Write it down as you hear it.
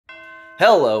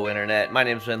Hello Internet, my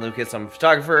name is Ben Lucas, I'm a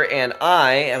photographer, and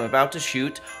I am about to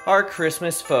shoot our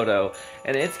Christmas photo.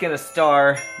 And it's gonna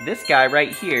star this guy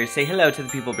right here. Say hello to the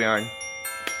people, Bjorn.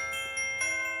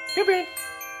 Bjorn.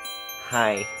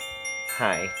 Hi.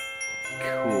 Hi.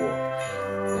 Cool.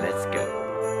 Let's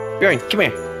go. Bjorn, come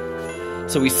here.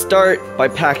 So we start by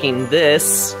packing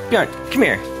this. Bjorn, come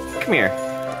here. Come here.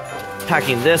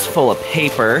 Packing this full of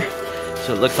paper,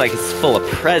 so it looks like it's full of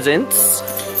presents.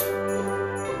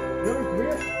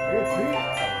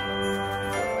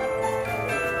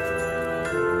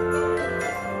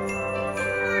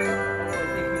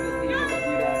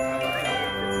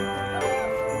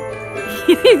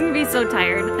 He's gonna be so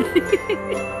tired.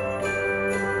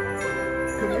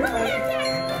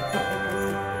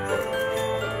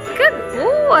 Good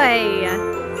boy.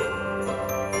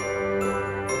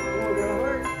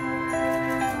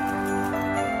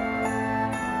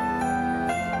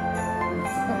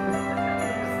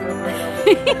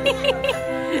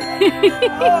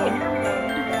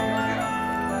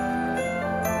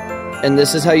 And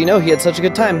this is how you know he had such a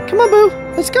good time. Come on, Boo.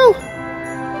 Let's go.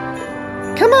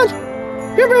 Come on.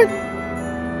 Bjorn.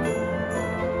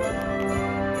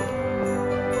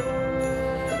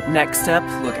 Next step,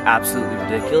 look absolutely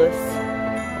ridiculous.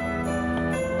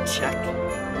 Check.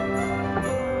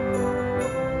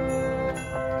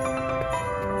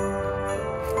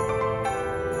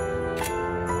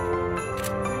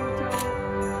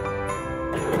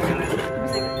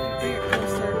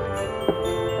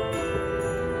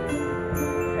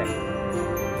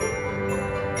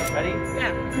 Ready?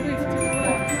 Yeah.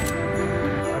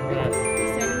 I'm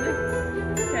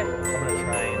gonna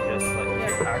try and just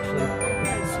like actually.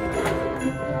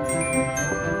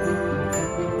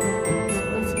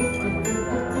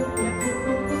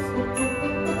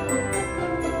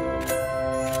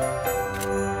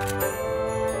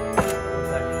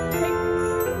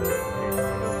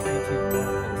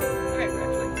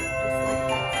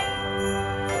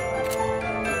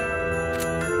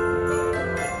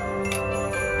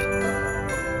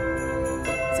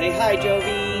 Say hi,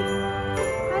 Jovie.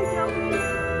 Hi, Jovie.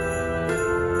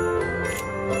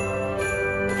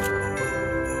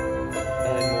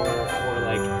 And more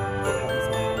like happy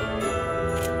smile.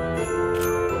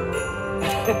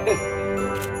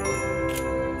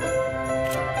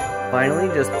 Finally,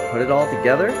 just put it all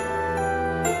together,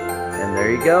 and there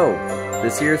you go.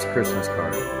 This year's Christmas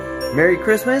card. Merry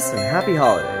Christmas and Happy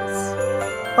Holidays.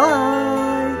 Bye.